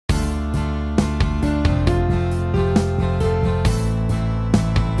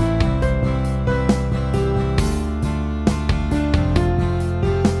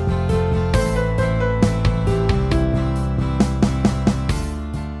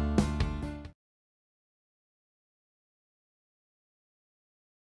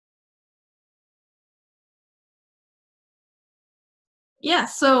Yeah,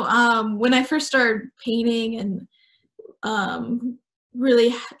 so when I first started painting and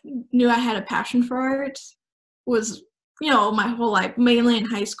really knew I had a passion for art was, my whole life, mainly in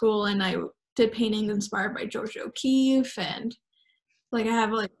high school, and I did paintings inspired by George O'Keeffe, and I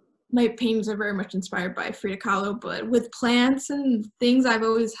have my paintings are very much inspired by Frida Kahlo, but with plants and things, I've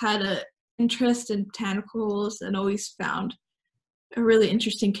always had a interest in botanicals and always found a really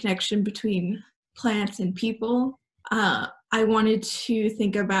interesting connection between plants and people. I wanted to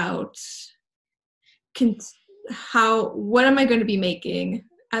think about con- what am I going to be making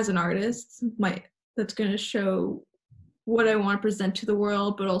as an artist, that's going to show what I want to present to the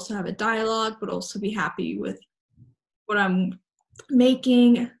world, but also have a dialogue, but also be happy with what I'm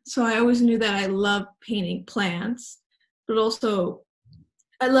making. So I always knew that I love painting plants, but also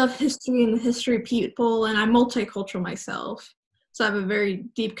I love history and the history of people, and I'm multicultural myself. So I have a very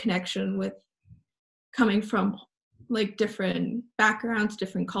deep connection with coming from different backgrounds,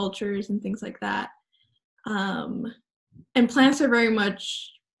 different cultures, and things like that. And plants are very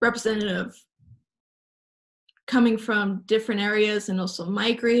much representative, coming from different areas and also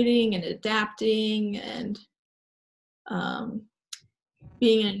migrating and adapting and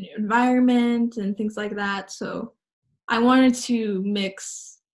being in an environment and things like that. So I wanted to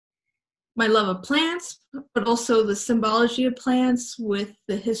mix my love of plants, but also the symbology of plants with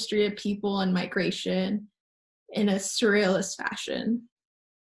the history of people and migration in a surrealist fashion.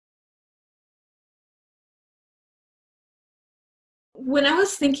 When I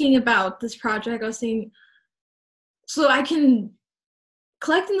was thinking about this project, I was thinking, so I can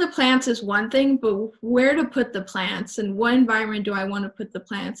collecting the plants is one thing, but where to put the plants and what environment do I want to put the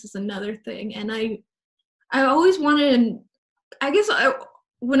plants is another thing. And I always wanted,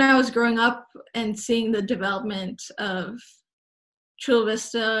 when I was growing up and seeing the development of Chula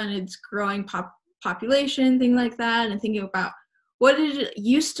Vista and its growing population, thing like that, and thinking about what did it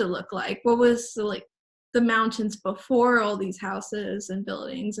used to look like? What was the mountains before all these houses and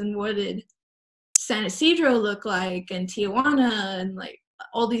buildings, and what did San Isidro look like, and Tijuana, and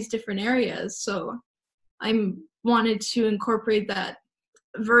all these different areas. So I wanted to incorporate that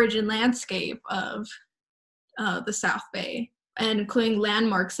virgin landscape of the South Bay, and including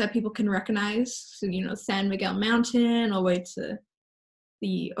landmarks that people can recognize. So, San Miguel Mountain, all the way to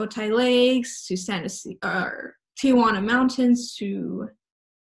the Otay Lakes, to Tijuana Mountains, to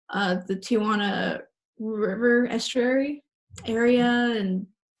the Tijuana River estuary area, and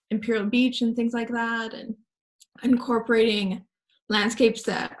Imperial Beach, and things like that, and incorporating landscapes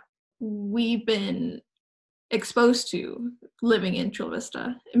that we've been exposed to living in Chula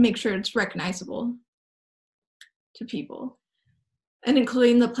Vista, and make sure it's recognizable to people, and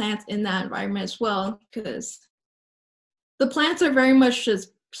including the plants in that environment as well, because the plants are very much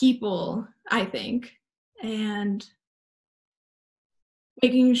just people, I think, and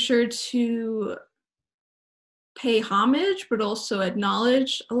making sure to pay homage, but also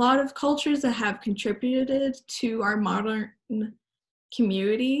acknowledge a lot of cultures that have contributed to our modern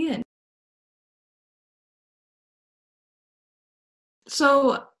community. And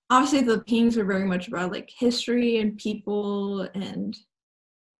so obviously the paintings are very much about history and people, and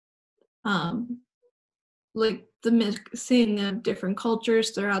the mixing of different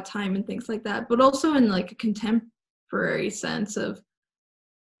cultures throughout time and things like that, but also in a contemporary sense of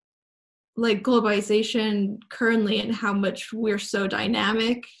globalization currently, and how much we're so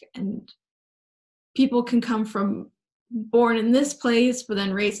dynamic, and people can come from born in this place but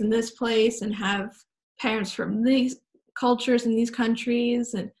then raised in this place and have parents from these cultures in these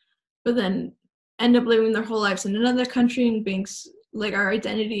countries, but then end up living their whole lives in another country, and being our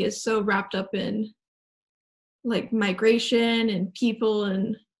identity is so wrapped up in migration and people,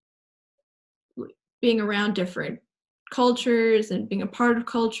 and being around different cultures and being a part of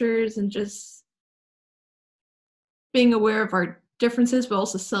cultures, and just being aware of our differences but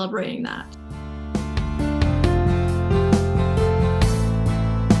also celebrating that.